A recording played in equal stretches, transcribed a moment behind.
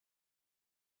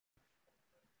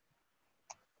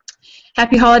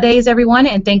Happy holidays, everyone,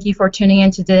 and thank you for tuning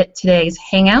in to today's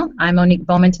Hangout. I'm Monique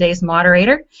Bowman, today's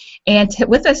moderator, and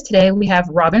with us today we have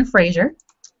Robin Fraser.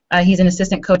 He's an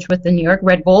assistant coach with the New York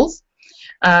Red Bulls.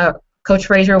 Coach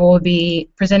Fraser will be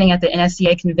presenting at the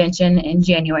NSCAA Convention in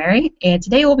January, and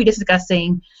today we'll be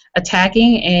discussing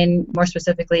attacking and more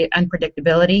specifically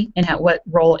unpredictability and what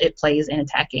role it plays in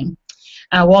attacking.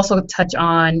 We'll also touch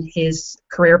on his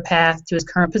career path to his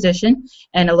current position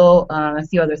and a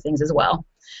few other things as well.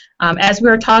 As we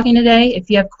are talking today, if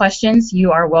you have questions,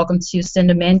 you are welcome to send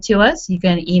them in to us. You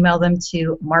can email them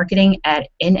to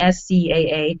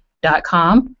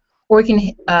marketing@nscaa.com, or you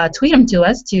can tweet them to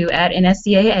us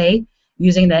 @NSCAA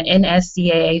using the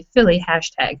NSCAA Philly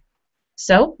hashtag.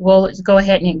 So we'll go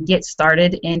ahead and get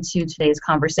started into today's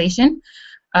conversation.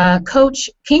 Coach,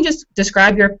 can you just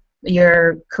describe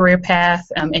your career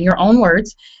path in your own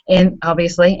words, and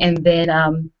obviously, and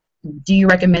then do you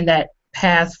recommend that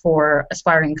path for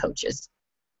aspiring coaches?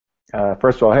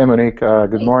 First of all, hey Monique,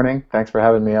 good morning. Thanks for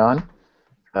having me on.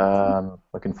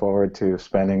 Looking forward to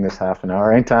spending this half an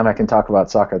hour. Anytime I can talk about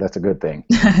soccer, that's a good thing.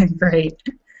 Great.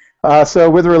 So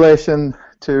with relation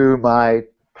to my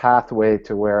pathway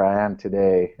to where I am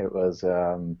today, it was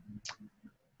a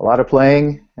lot of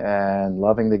playing and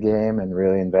loving the game and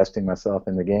really investing myself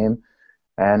in the game,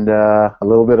 and a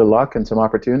little bit of luck and some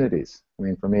opportunities. I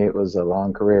mean, for me, it was a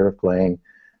long career of playing.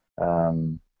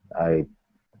 I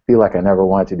feel like I never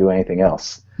wanted to do anything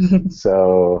else.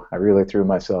 So I really threw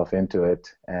myself into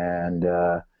it, and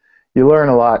you learn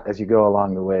a lot as you go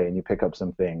along the way, and you pick up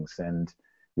some things, and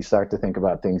you start to think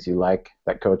about things you like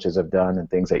that coaches have done and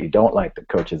things that you don't like that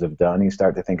coaches have done. You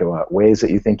start to think about ways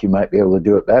that you think you might be able to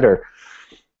do it better,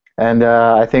 and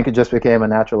I think it just became a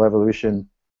natural evolution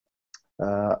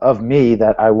of me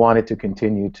that I wanted to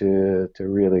continue to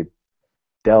really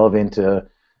delve into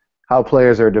how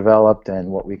players are developed and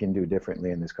what we can do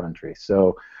differently in this country.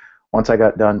 So once I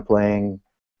got done playing,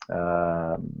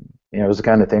 it was the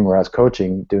kind of thing where I was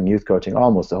coaching, doing youth coaching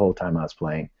almost the whole time I was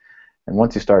playing. And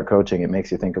once you start coaching, it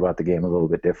makes you think about the game a little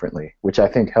bit differently, which I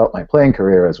think helped my playing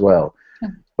career as well.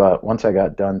 But once I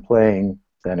got done playing,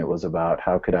 then it was about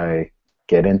how could I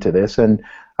get into this. And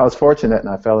I was fortunate, and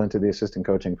I fell into the assistant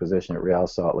coaching position at Real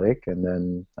Salt Lake, and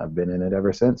then I've been in it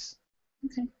ever since.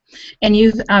 Okay. And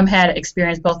you've had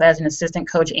experience both as an assistant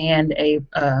coach and a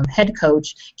head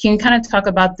coach. Can you kind of talk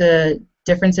about the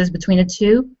differences between the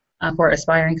two for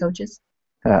aspiring coaches?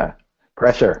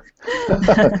 Pressure.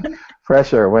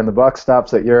 Pressure. When the buck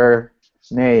stops at your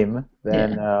name,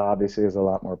 then obviously there's a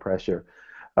lot more pressure.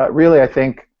 Really, I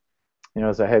think,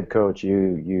 as a head coach,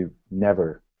 you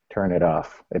never turn it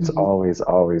off. It's always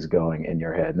going in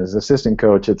your head. And as an assistant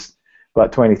coach, it's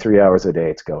about 23 hours a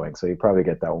day it's going, so you probably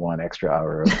get that one extra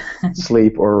hour of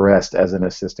sleep or rest as an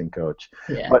assistant coach.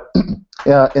 Yeah. But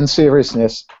in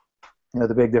seriousness,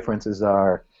 the big differences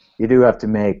are you do have to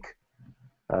make,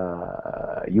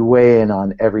 you weigh in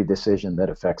on every decision that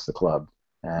affects the club,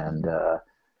 and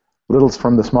little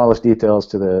from the smallest details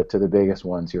to the biggest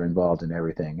ones, you're involved in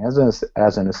everything. As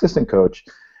an assistant coach,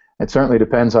 it certainly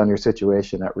depends on your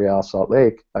situation. At Real Salt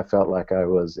Lake, I felt like I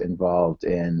was involved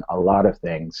in a lot of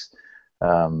things.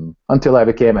 Until I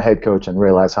became a head coach and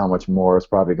realized how much more is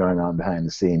probably going on behind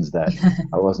the scenes that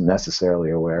I wasn't necessarily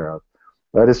aware of.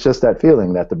 But it's just that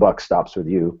feeling that the buck stops with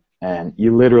you, and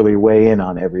you literally weigh in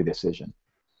on every decision.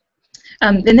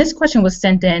 And this question was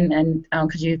sent in, and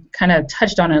because you kind of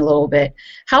touched on it a little bit,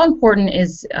 how important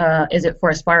is it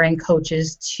for aspiring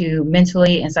coaches to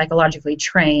mentally and psychologically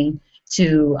train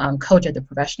to coach at the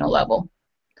professional level?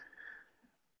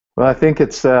 Well, I think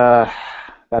it's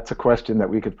that's a question that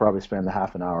we could probably spend a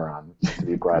half an hour on, to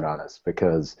be quite honest,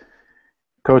 because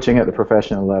coaching at the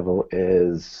professional level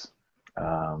is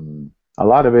a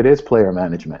lot of it is player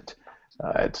management.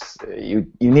 You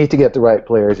need to get the right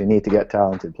players, you need to get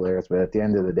talented players, but at the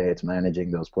end of the day, it's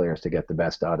managing those players to get the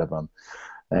best out of them.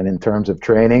 And in terms of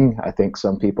training, I think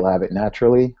some people have it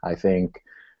naturally. I think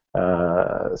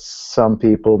most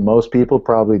people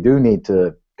probably do need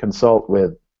to consult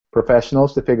with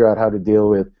professionals to figure out how to deal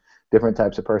with different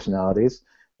types of personalities,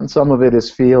 and some of it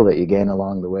is feel that you gain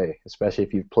along the way, especially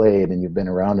if you've played and you've been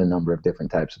around a number of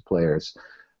different types of players.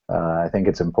 I think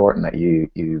it's important that you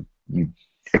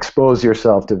expose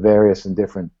yourself to various and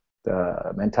different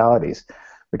mentalities,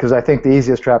 because I think the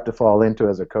easiest trap to fall into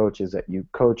as a coach is that you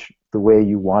coach the way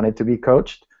you wanted to be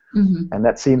coached, and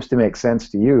that seems to make sense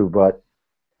to you, but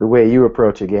the way you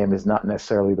approach a game is not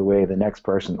necessarily the way the next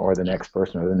person or the next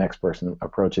person or the next person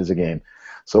approaches a game.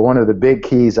 So one of the big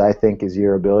keys, I think, is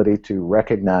your ability to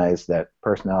recognize that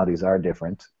personalities are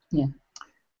different,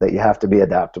 that you have to be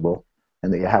adaptable,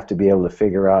 and that you have to be able to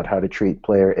figure out how to treat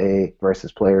player A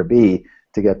versus player B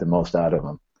to get the most out of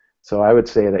them. So I would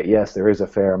say that yes, there is a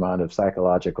fair amount of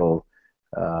psychological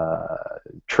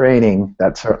training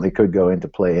that certainly could go into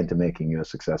play into making you a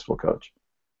successful coach.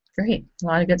 Great, a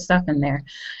lot of good stuff in there.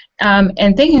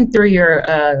 And thinking through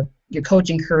your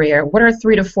coaching career, what are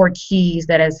 3 to 4 keys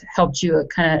that has helped you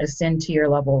kind of ascend to your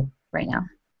level right now?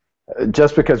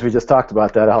 Just because we just talked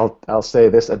about that, I'll say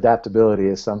this: adaptability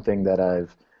is something that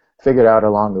I've figured out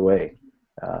along the way.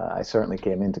 I certainly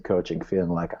came into coaching feeling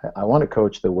like I want to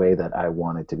coach the way that I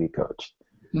wanted to be coached.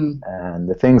 And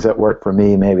the things that work for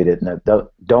me maybe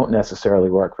don't necessarily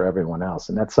work for everyone else,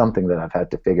 and that's something that I've had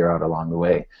to figure out along the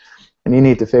way. And you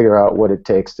need to figure out what it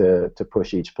takes to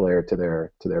push each player to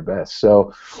their best.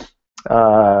 So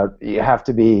you have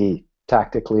to be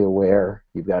tactically aware.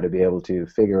 You've got to be able to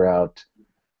figure out,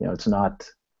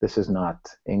 this is not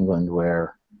England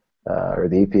where or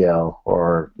the EPL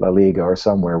or La Liga or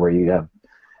somewhere where you have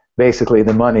basically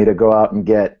the money to go out and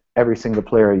get every single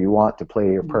player you want to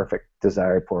play your perfect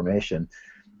desired formation.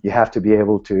 You have to be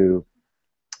able to,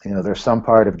 there's some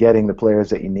part of getting the players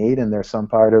that you need, and there's some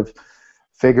part of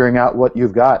figuring out what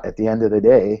you've got at the end of the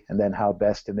day, and then how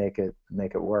best to make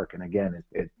it work. And again,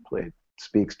 it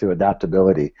speaks to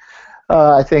adaptability.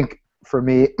 I think for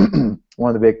me,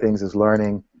 one of the big things is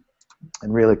learning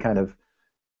and really kind of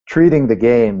treating the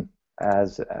game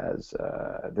as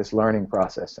this learning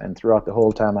process. And throughout the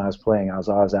whole time I was playing, I was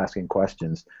always asking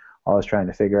questions, always trying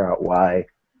to figure out why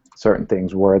certain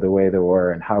things were the way they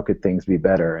were, and how could things be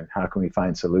better, and how can we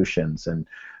find solutions. And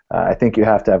I think you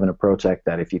have to have an approach like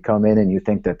that. If you come in and you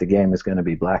think that the game is going to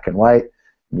be black and white,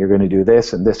 and you're going to do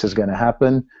this and this is going to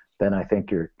happen, then I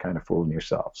think you're kind of fooling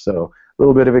yourself. So a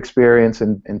little bit of experience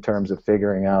in terms of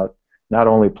figuring out not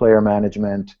only player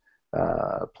management,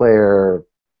 player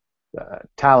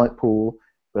talent pool,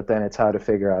 but then it's how to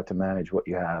figure out to manage what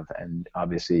you have, and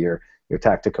obviously your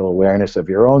tactical awareness of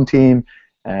your own team,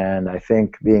 and I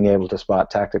think being able to spot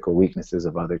tactical weaknesses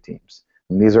of other teams.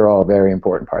 And these are all very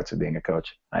important parts of being a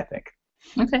coach, I think.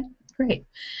 Okay, great.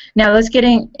 Now let's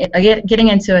getting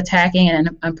into attacking and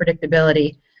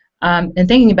unpredictability. And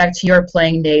thinking back to your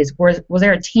playing days, was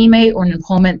there a teammate or an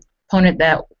opponent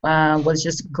that was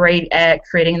just great at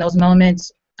creating those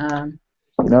moments? I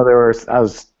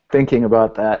was thinking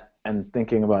about that and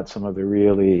thinking about some of the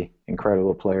really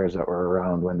incredible players that were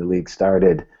around when the league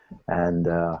started. And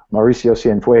Mauricio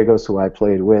Cienfuegos, who I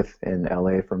played with in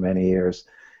LA for many years,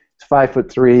 he's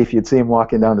 5'3". If you'd see him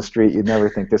walking down the street, you'd never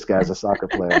think this guy's a soccer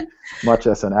player, much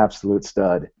as an absolute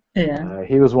stud. Yeah.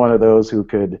 He was one of those who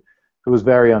was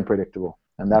very unpredictable,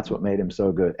 and that's what made him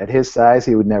so good. At his size,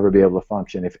 he would never be able to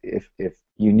function if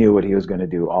you knew what he was going to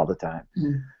do all the time.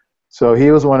 So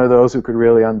he was one of those who could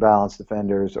really unbalance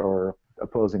defenders or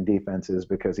opposing defenses,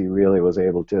 because he really was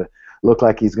able to look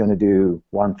like he's going to do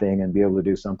one thing and be able to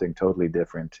do something totally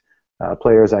different.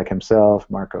 Players like himself,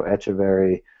 Marco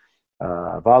Echeverri,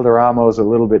 Valderrama is a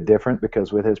little bit different,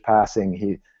 because with his passing,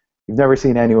 you've never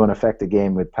seen anyone affect a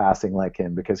game with passing like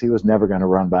him, because he was never going to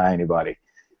run by anybody.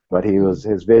 But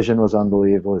his vision was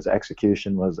unbelievable, his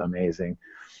execution was amazing.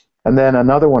 And then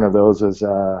another one of those is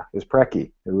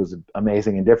Preki, who was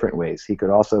amazing in different ways. He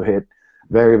could also hit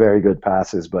very, very good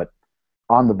passes, but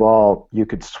on the ball, you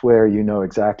could swear you know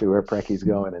exactly where Preki's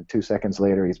going, and 2 seconds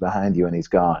later he's behind you and he's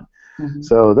gone.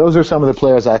 So those are some of the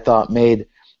players I thought made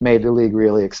the league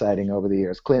really exciting over the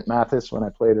years. Clint Mathis, when I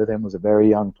played with him, was a very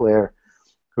young player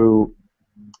who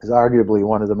is arguably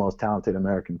one of the most talented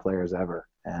American players ever.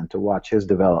 And to watch his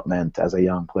development as a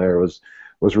young player was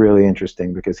really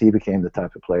interesting, because he became the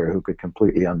type of player who could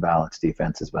completely unbalance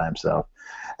defenses by himself.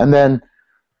 And then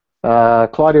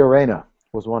Claudio Reyna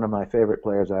was one of my favorite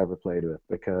players I ever played with,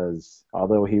 because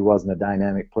although he wasn't a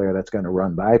dynamic player that's going to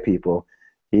run by people,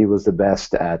 he was the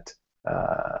best at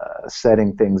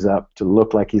setting things up to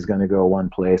look like he's going to go one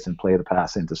place and play the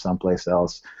pass into someplace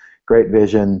else. Great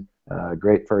vision,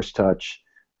 great first touch,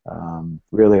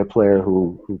 really a player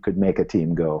who could make a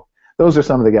team go. Those are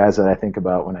some of the guys that I think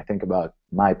about when I think about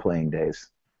my playing days.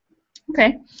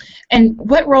 Okay. And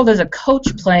what role does a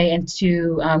coach play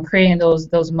into creating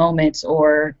those moments,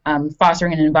 or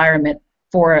fostering an environment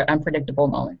for unpredictable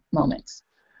moments?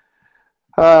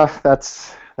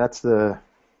 That's the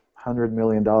 $100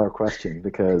 million question,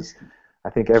 because I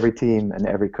think every team and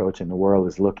every coach in the world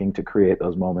is looking to create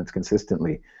those moments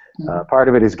consistently. Part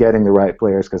of it is getting the right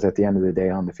players, because at the end of the day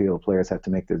on the field, players have to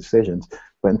make the decisions.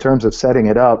 But in terms of setting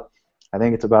it up, I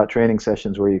think it's about training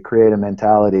sessions where you create a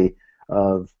mentality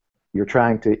of you're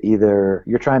trying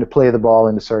to play the ball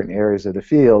into certain areas of the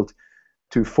field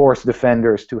to force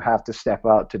defenders to have to step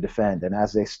out to defend. And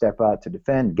as they step out to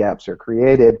defend, gaps are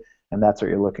created, and that's what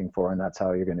you're looking for, and that's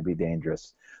how you're going to be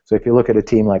dangerous. So if you look at a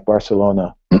team like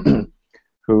Barcelona,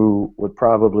 who would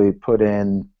probably put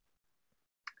in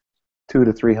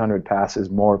 200 to 300 passes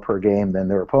more per game than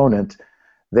their opponent,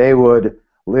 they would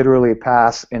literally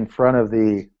pass in front of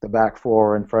the back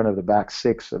four, in front of the back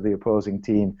six of the opposing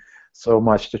team so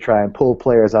much to try and pull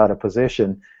players out of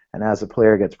position. And as a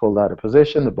player gets pulled out of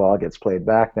position, the ball gets played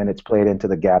back, then it's played into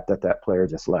the gap that player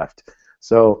just left.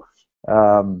 So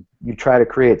you try to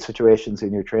create situations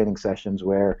in your training sessions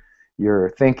where you're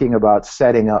thinking about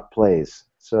setting up plays.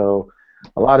 So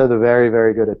a lot of the very,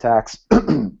 very good attacks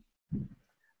come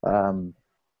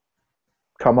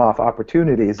off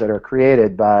opportunities that are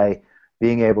created by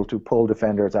being able to pull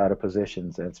defenders out of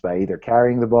positions. And it's by either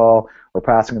carrying the ball or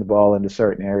passing the ball into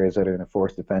certain areas that are going to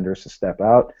force defenders to step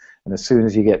out. And as soon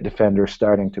as you get defenders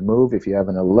starting to move, if you have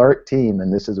an alert team,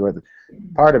 and this is where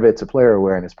part of it's a player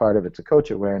awareness, part of it's a coach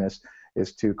awareness,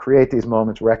 is to create these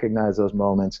moments, recognize those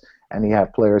moments, and you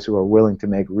have players who are willing to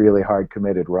make really hard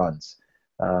committed runs.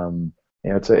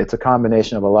 It's a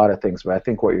combination of a lot of things, but I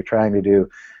think what you're trying to do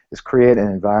is create an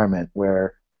environment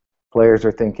where players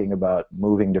are thinking about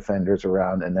moving defenders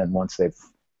around, and then once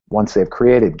they've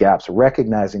created gaps,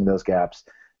 recognizing those gaps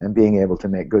and being able to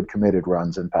make good committed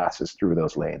runs and passes through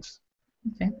those lanes.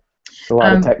 Okay. It's a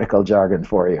lot of technical jargon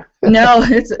for you. No,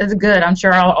 it's good. I'm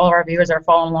sure all of our viewers are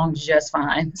following along just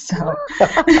fine. So,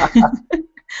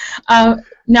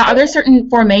 now, are there certain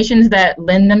formations that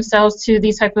lend themselves to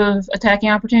these type of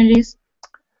attacking opportunities?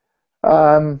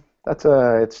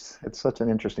 It's such an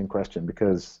interesting question,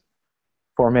 because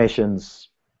formations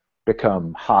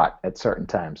become hot at certain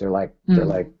times. They're like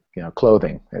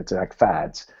clothing. It's like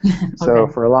fads. Okay. So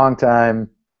for a long time,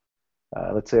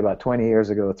 let's say about 20 years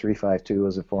ago, 3-5-2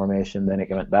 was a formation. Then it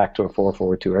went back to a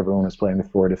 4-4-2. Everyone was playing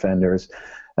with four defenders,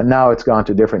 and now it's gone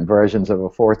to different versions of a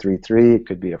 4-3-3. It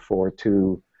could be a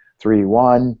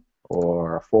 4-2-3-1,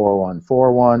 or a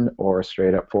 4-1-4-1, or a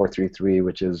straight up 4-3-3,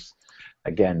 which is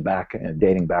again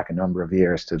dating back a number of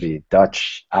years to the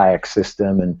Dutch Ajax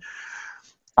system. And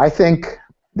I think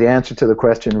the answer to the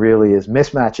question really is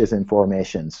mismatches in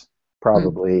formations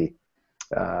probably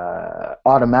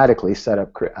automatically set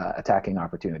up attacking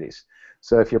opportunities.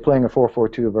 So if you're playing a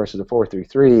 4-4-2 versus a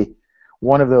 4-3-3,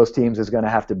 one of those teams is going to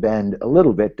have to bend a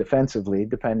little bit defensively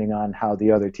depending on how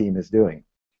the other team is doing.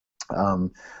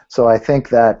 So I think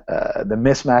that the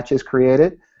mismatch is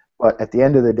created, but at the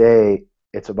end of the day,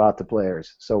 it's about the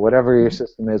players. So whatever your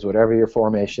system is, whatever your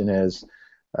formation is,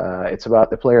 it's about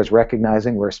the players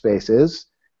recognizing where space is,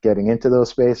 getting into those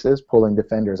spaces, pulling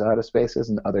defenders out of spaces,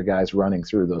 and other guys running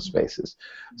through those spaces.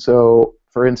 So,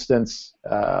 for instance,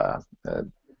 I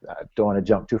don't want to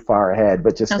jump too far ahead,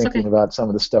 but just thinking about some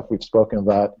of the stuff we've spoken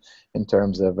about in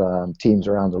terms of teams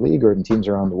around the league or in teams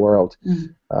around the world.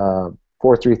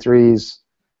 4-3-3s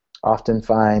often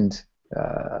find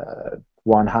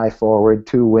one high forward,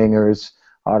 two wingers.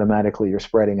 Automatically, you're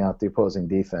spreading out the opposing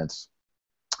defense.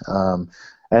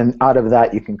 And out of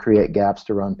that, you can create gaps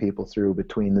to run people through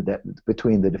between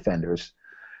the defenders.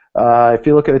 If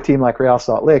you look at a team like Real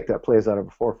Salt Lake that plays out of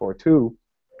a 4-4-2,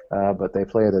 but they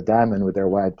play the diamond with their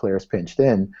wide players pinched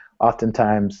in,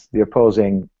 oftentimes the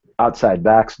opposing outside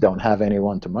backs don't have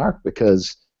anyone to mark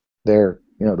because the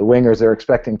wingers they're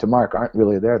expecting to mark aren't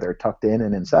really there. They're tucked in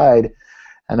and inside.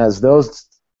 And as those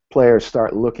players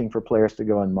start looking for players to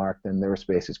go and mark, then there are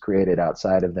spaces created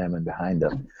outside of them and behind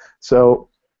them. So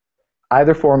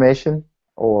either formation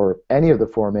or any of the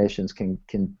formations can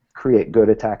create good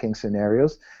attacking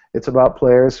scenarios. It's about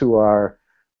players who are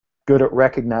good at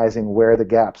recognizing where the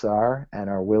gaps are and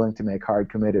are willing to make hard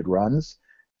committed runs.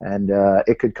 And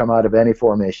it could come out of any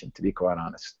formation, to be quite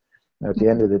honest. Now, at the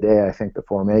end of the day, I think the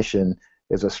formation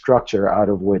is a structure out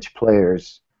of which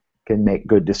players can make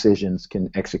good decisions, can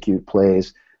execute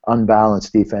plays, unbalance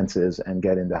defenses, and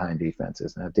get in behind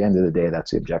defenses. And at the end of the day,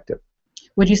 that's the objective.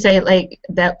 Would you say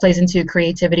that plays into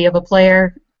creativity of a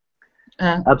player?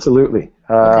 Absolutely.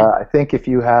 I think if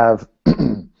you have,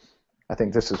 I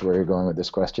think this is where you're going with this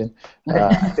question.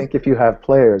 I think if you have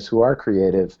players who are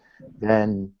creative,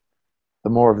 then the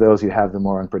more of those you have, the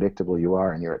more unpredictable you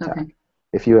are in your attack.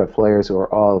 If you have players who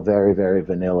are all very, very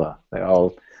vanilla, they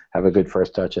all have a good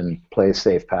first touch and play a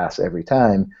safe pass every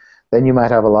time, then you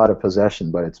might have a lot of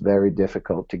possession, but it's very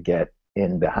difficult to get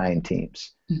in behind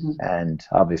teams. And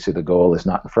obviously the goal is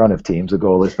not in front of teams, the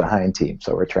goal is behind teams,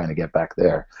 so we're trying to get back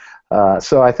there.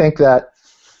 So I think that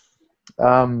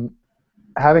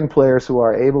having players who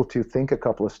are able to think a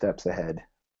couple of steps ahead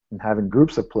and having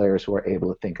groups of players who are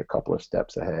able to think a couple of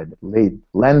steps ahead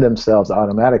lend themselves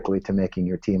automatically to making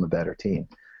your team a better team.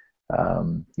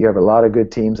 You have a lot of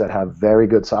good teams that have very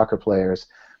good soccer players,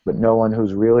 but no one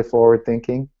who's really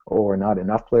forward-thinking, or not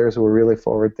enough players who are really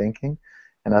forward-thinking.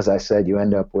 And as I said, you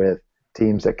end up with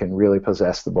teams that can really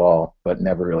possess the ball but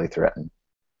never really threaten.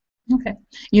 Okay.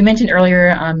 You mentioned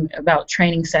earlier about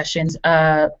training sessions.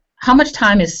 How much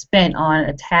time is spent on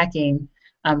attacking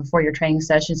for your training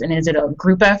sessions, and is it a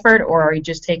group effort, or are you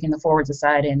just taking the forwards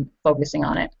aside and focusing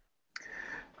on it?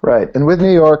 Right, and with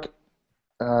New York,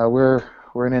 we're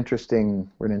an interesting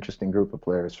group of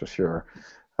players for sure.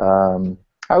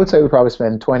 I would say we probably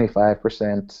spend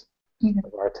 25%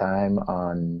 of our time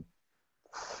on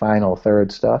final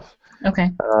third stuff.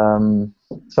 Okay.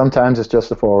 Sometimes it's just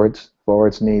the forwards.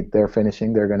 Forwards need their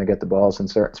finishing. They're going to get the balls in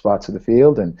certain spots of the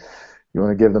field, and you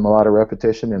want to give them a lot of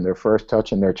repetition in their first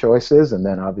touch and their choices, and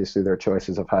then obviously their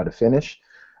choices of how to finish.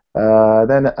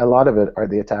 Then a lot of it are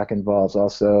the attack involves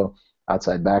also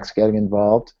outside backs getting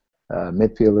involved,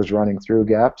 midfielders running through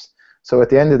gaps. So at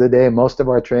the end of the day, most of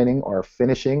our training or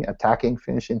attacking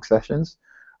finishing sessions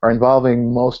are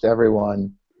involving most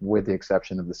everyone with the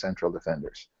exception of the central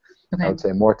defenders. Okay. I would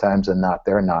say more times than not,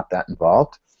 they're not that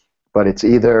involved. But it's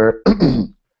either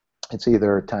it's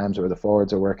either times where the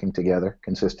forwards are working together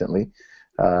consistently.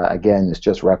 Again, it's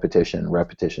just repetition,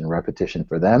 repetition, repetition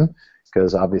for them,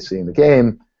 because obviously in the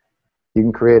game, you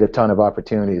can create a ton of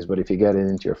opportunities, but if you get it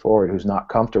into your forward who's not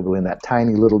comfortable in that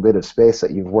tiny little bit of space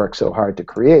that you've worked so hard to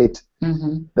create,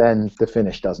 then the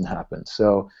finish doesn't happen.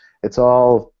 So it's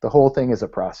all, the whole thing is a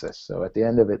process. So at the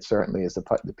end of it certainly is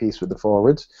the piece with the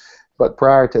forwards. But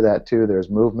prior to that too, there's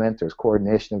movement, there's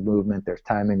coordination of movement, there's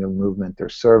timing of movement,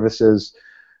 there's services,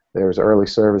 there's early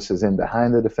services in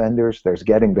behind the defenders, there's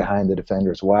getting behind the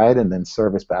defenders wide and then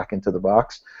service back into the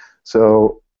box.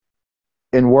 So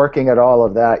in working at all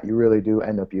of that, you really do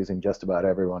end up using just about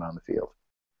everyone on the field.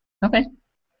 Okay.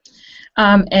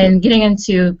 And getting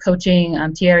into coaching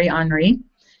Thierry Henry,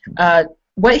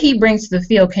 what he brings to the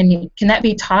field, can that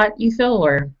be taught, you feel,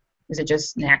 or is it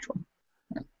just natural?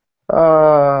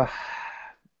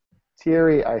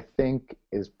 Thierry, I think,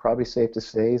 is probably safe to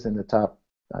say is in the top,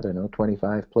 I don't know,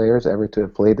 25 players ever to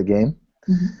have played the game.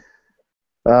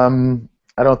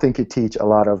 I don't think you teach a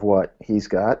lot of what he's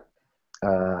got.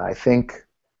 I think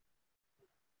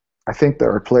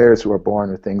there are players who are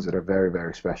born with things that are very,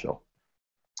 very special.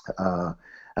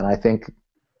 And I think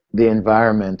the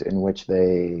environment in which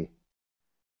they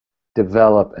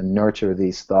develop and nurture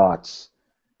these thoughts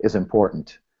is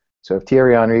important. So if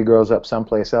Thierry Henry grows up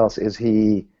someplace else, is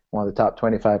he one of the top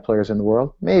 25 players in the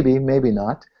world? Maybe, maybe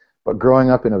not. But growing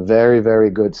up in a very,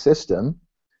 very good system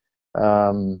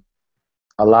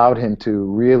allowed him to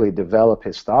really develop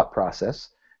his thought process.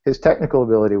 His technical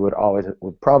ability would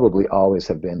probably always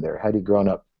have been there had he grown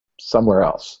up somewhere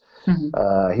else.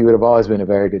 He would have always been a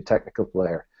very good technical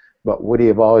player. But would he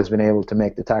have always been able to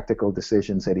make the tactical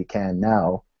decisions that he can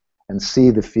now and see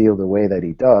the field the way that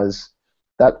he does?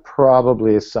 That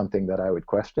probably is something that I would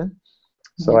question.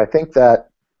 So I think that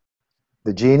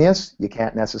the genius you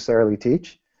can't necessarily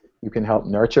teach. You can help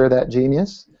nurture that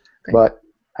genius. But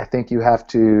I think you have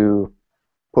to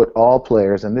put all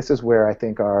players, and this is where I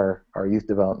think our youth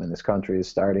development in this country is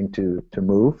starting to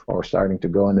move or starting to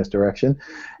go in this direction,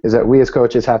 is that we as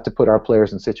coaches have to put our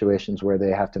players in situations where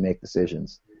they have to make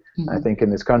decisions. I think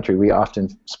in this country we often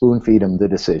spoon feed them the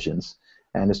decisions.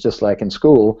 And it's just like in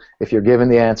school, if you're given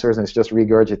the answers and it's just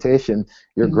regurgitation,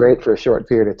 you're great for a short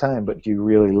period of time, but do you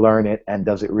really learn it and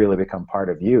does it really become part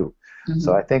of you?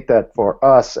 So I think that for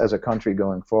us as a country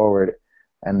going forward,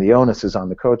 and the onus is on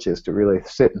the coaches to really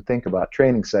sit and think about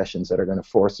training sessions that are going to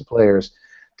force the players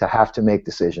to have to make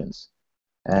decisions.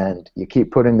 And you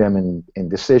keep putting them in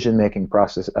decision-making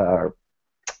process,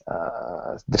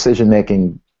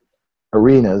 decision-making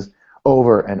arenas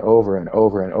over and over and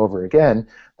over and over again,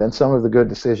 then some of the good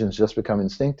decisions just become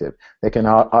instinctive. They can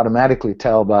automatically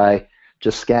tell by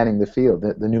just scanning the field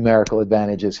that the numerical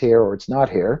advantage is here or it's not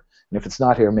here. And if it's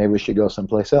not here, maybe we should go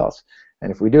someplace else.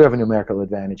 And if we do have a numerical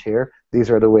advantage here, these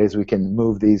are the ways we can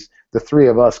move these. The three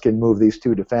of us can move these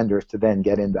two defenders to then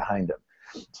get in behind them.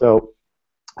 So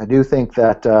I do think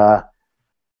that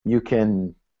we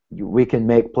can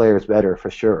make players better for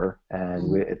sure,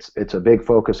 and it's a big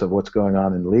focus of what's going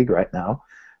on in the league right now,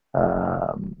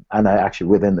 and actually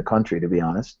within the country, to be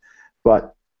honest.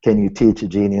 But can you teach a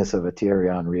genius of a Thierry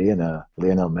Henry and a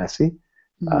Lionel Messi?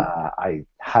 I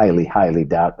highly, highly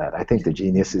doubt that. I think the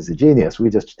genius is a genius.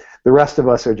 The rest of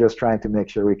us are just trying to make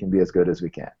sure we can be as good as we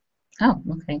can. Oh,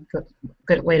 okay,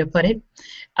 good way to put it.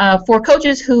 For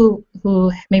coaches who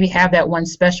maybe have that one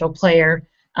special player,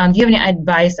 do you have any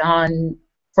advice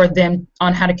for them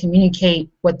on how to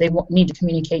communicate what they need to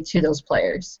communicate to those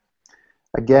players?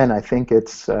 Again, I think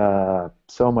it's so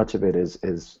much of it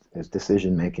is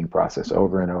decision-making process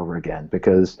over and over again,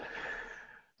 because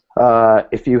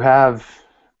if you have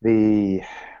the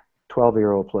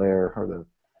 12-year-old player or the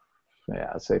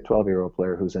yeah, I'd say 12-year-old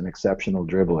player who's an exceptional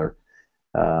dribbler,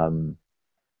 um,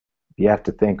 you have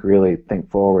to really think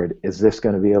forward. Is this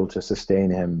going to be able to sustain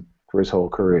him for his whole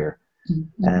career?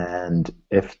 Mm-hmm. And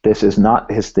if this is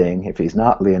not his thing, if he's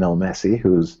not Lionel Messi,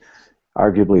 who's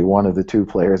arguably one of the two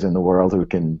players in the world who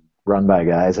can run by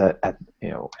guys at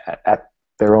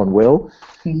their own will,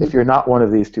 Mm-hmm. if you're not one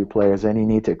of these two players, then you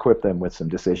need to equip them with some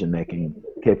decision-making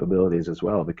capabilities as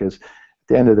well. Because at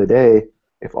the end of the day,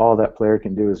 if all that player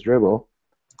can do is dribble,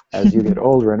 as you get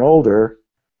older and older,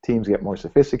 teams get more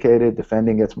sophisticated,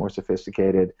 defending gets more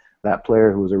sophisticated. That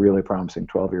player who was a really promising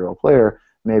 12-year-old player,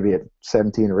 maybe at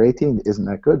 17 or 18, isn't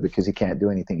that good because he can't do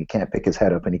anything. He can't pick his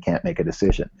head up and he can't make a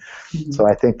decision. Mm-hmm. So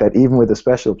I think that even with a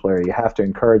special player, you have to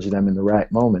encourage them in the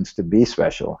right moments to be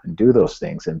special and do those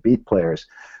things and beat players.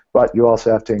 But you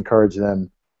also have to encourage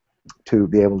them to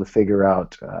be able to figure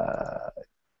out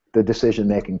the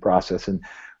decision-making process and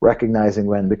recognizing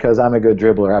when, because I'm a good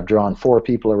dribbler, I've drawn 4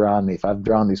 people around me. If I've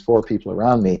drawn these 4 people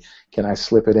around me, can I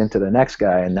slip it into the next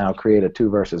guy and now create a 2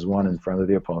 versus 1 in front of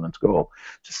the opponent's goal?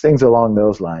 Just things along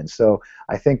those lines. So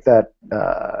I think that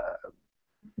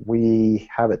we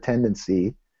have a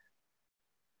tendency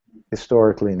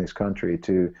historically in this country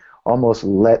to almost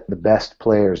let the best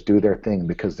players do their thing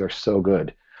because they're so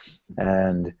good.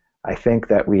 And I think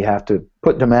that we have to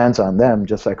put demands on them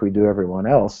just like we do everyone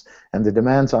else, and the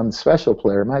demands on the special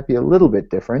player might be a little bit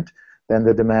different than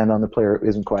the demand on the player who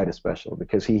isn't quite as special,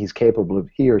 because he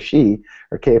or she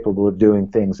are capable of doing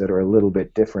things that are a little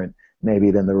bit different maybe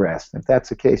than the rest. If that's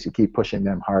the case, you keep pushing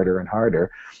them harder and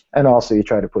harder, and also you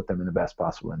try to put them in the best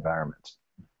possible environments.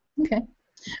 Okay.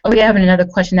 Oh, we have another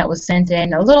question that was sent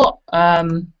in,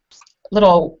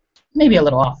 maybe a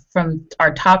little off from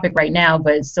our topic right now,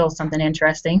 but it's still something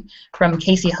interesting, from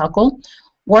Casey Huckle.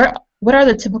 What are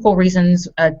the typical reasons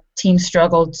teams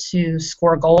struggle to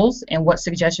score goals, and what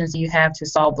suggestions do you have to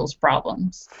solve those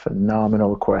problems?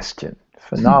 Phenomenal question.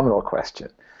 Phenomenal question.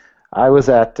 I was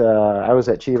at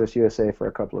Chivas USA for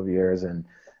a couple of years, and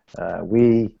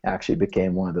we actually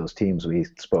became one of those teams we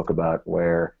spoke about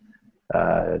where,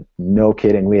 no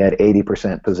kidding, we had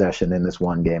 80% possession in this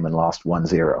one game and lost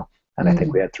 1-0. And I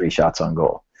think we had 3 shots on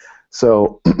goal.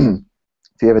 So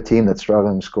if you have a team that's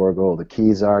struggling to score a goal, the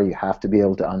keys are you have to be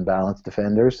able to unbalance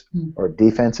defenders or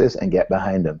defenses and get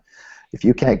behind them. If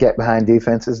you can't get behind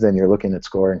defenses, then you're looking at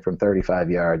scoring from 35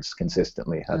 yards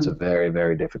consistently. That's a very,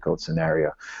 very difficult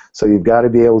scenario. So you've got to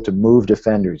be able to move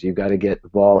defenders. You've got to get the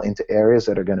ball into areas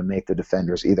that are going to make the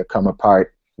defenders either come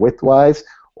apart widthwise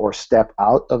or step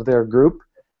out of their group.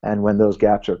 And when those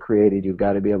gaps are created, you've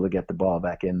got to be able to get the ball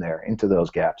back in there, into those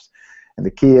gaps. And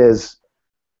the key is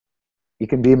you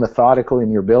can be methodical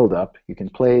in your build-up. You can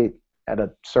play at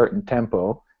a certain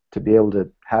tempo to be able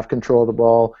to have control of the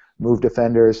ball, move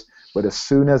defenders. But as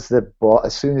soon as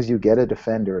you get a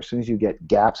defender, as soon as you get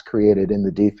gaps created in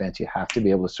the defense, you have to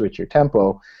be able to switch your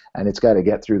tempo, and it's got to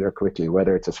get through there quickly.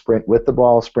 Whether it's a sprint with the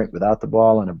ball, sprint without the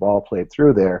ball, and a ball played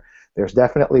through there, there's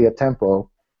definitely a tempo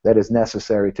that is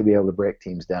necessary to be able to break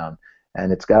teams down.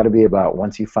 And it's got to be about,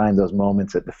 once you find those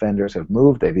moments that defenders have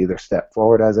moved, they've either stepped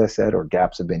forward, as I said, or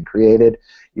gaps have been created,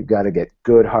 you've got to get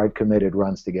good, hard, committed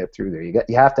runs to get through there.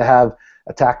 You have to have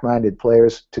attack-minded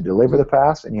players to deliver the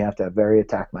pass, and you have to have very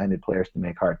attack-minded players to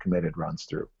make hard, committed runs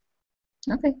through.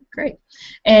 Okay, great.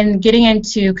 And getting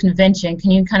into convention,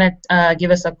 can you kind of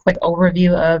give us a quick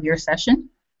overview of your session?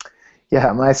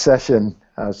 Yeah, my session,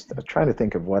 I was trying to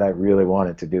think of what I really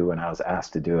wanted to do when I was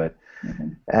asked to do it.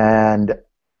 And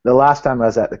the last time I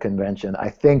was at the convention, I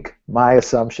think my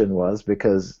assumption was,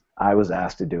 because I was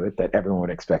asked to do it, that everyone would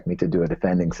expect me to do a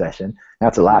defending session.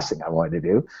 That's the last thing I wanted to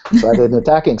do. So I did an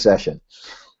attacking session.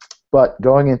 But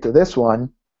going into this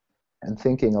one and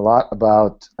thinking a lot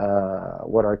about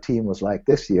what our team was like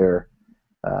this year,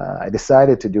 I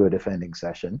decided to do a defending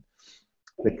session,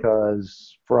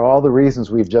 because for all the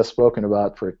reasons we've just spoken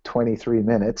about for 23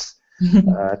 minutes,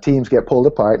 teams get pulled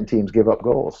apart and teams give up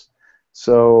goals.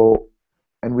 So,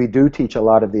 and we do teach a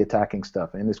lot of the attacking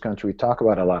stuff. In this country, we talk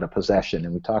about a lot of possession,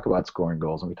 and we talk about scoring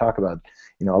goals, and we talk about,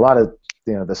 a lot of,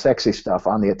 the sexy stuff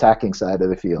on the attacking side of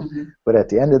the field. But at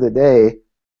the end of the day,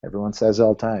 everyone says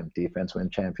all the time, defense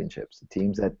wins championships. The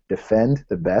teams that defend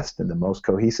the best and the most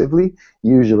cohesively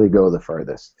usually go the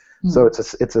furthest. So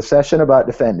it's a session about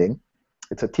defending.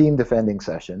 It's a team defending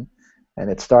session, and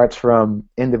it starts from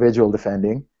individual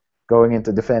defending, going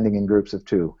into defending in groups of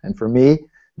 2. And for me,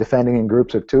 defending in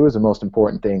groups of 2 is the most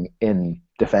important thing in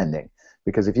defending,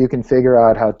 because if you can figure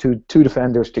out how two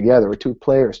defenders together or 2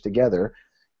 players together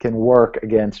can work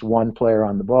against 1 player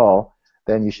on the ball,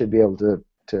 then you should be able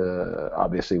to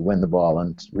obviously win the ball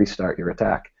and restart your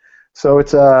attack. So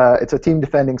it's a team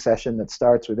defending session that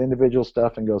starts with individual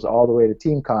stuff and goes all the way to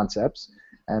team concepts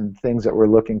and things that we're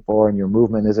looking for, and your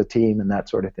movement as a team and that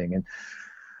sort of thing. And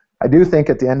I do think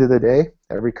at the end of the day,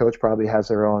 every coach probably has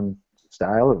their own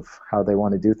style of how they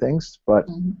want to do things, but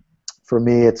for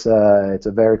me, it's a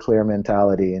very clear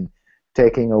mentality in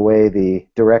taking away the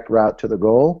direct route to the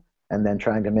goal and then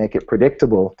trying to make it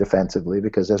predictable defensively,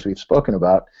 because as we've spoken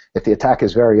about, if the attack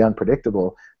is very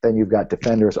unpredictable, then you've got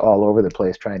defenders all over the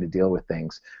place trying to deal with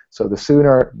things. So the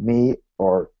sooner me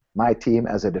or my team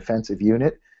as a defensive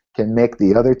unit can make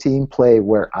the other team play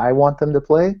where I want them to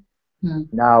play,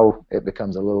 now it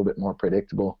becomes a little bit more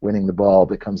predictable. Winning the ball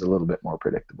becomes a little bit more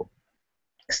predictable.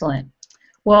 Excellent.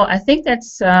 Well, I think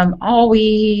that's all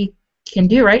we can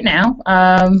do right now.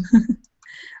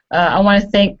 I want to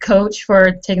thank Coach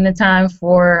for taking the time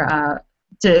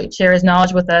to share his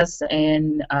knowledge with us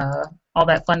and all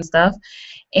that fun stuff.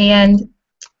 And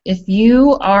if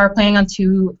you are planning on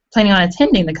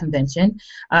attending the convention,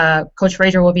 Coach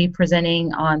Fraser will be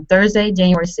presenting on Thursday,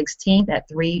 January 16th at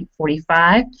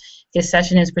 3:45. His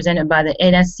session is presented by the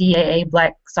NSCAA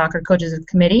Black Soccer Coaches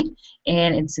Committee,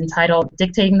 and it's entitled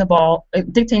 "Dictating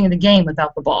the Game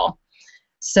Without the Ball."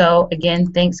 So again,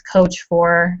 thanks, Coach,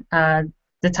 for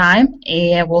the time,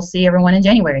 and we'll see everyone in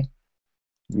January.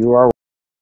 You are